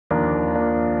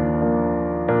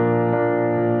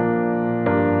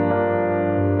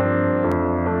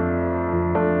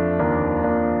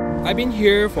I've been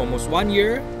here for almost 1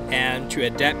 year, and to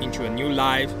adapt into a new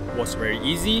life was very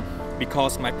easy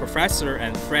because my professor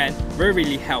and friend were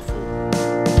really helpful.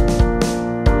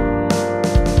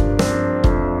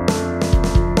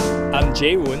 I'm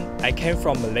Jye Woon. I came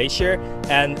from Malaysia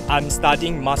and I'm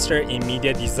studying Master in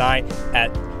Media Design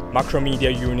at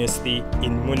Macromedia University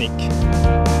in Munich.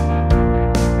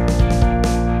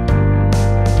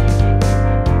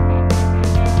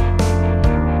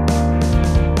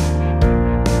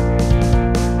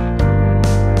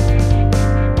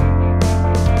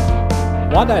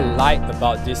 What I like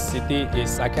about this city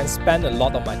is I can spend a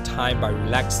lot of my time by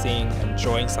relaxing and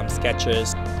drawing some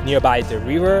sketches nearby the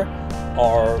river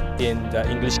or in the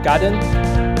English garden.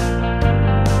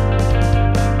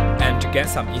 And to get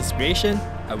some inspiration,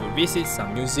 I will visit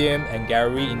some museum and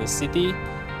gallery in the city.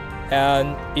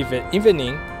 And if at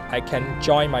evening, I can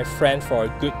join my friend for a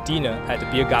good dinner at the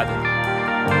beer garden.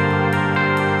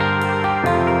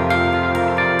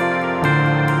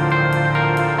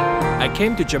 I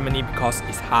came to Germany because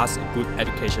it has a good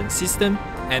education system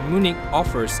and Munich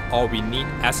offers all we need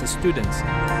as a student.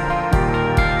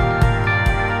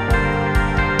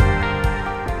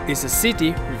 It's a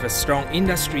city with a strong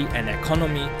industry and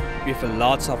economy with a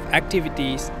lot of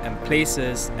activities and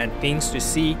places and things to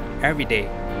see every day.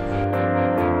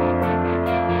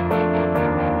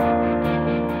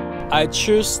 I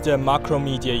choose the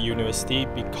Macromedia University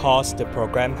because the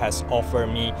program has offered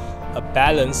me a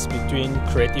balance between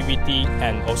creativity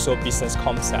and also business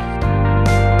concept.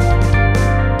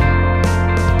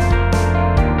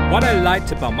 What I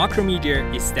liked about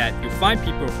Macromedia is that you find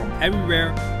people from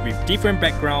everywhere with different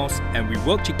backgrounds and we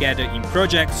work together in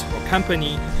projects or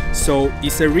company, so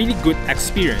it's a really good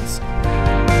experience.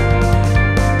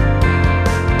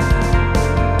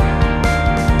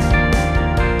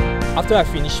 After I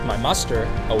finish my master,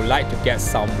 I would like to get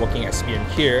some working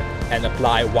experience here and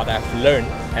apply what I've learned,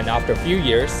 and after a few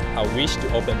years, I wish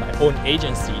to open my own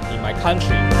agency in my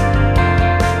country.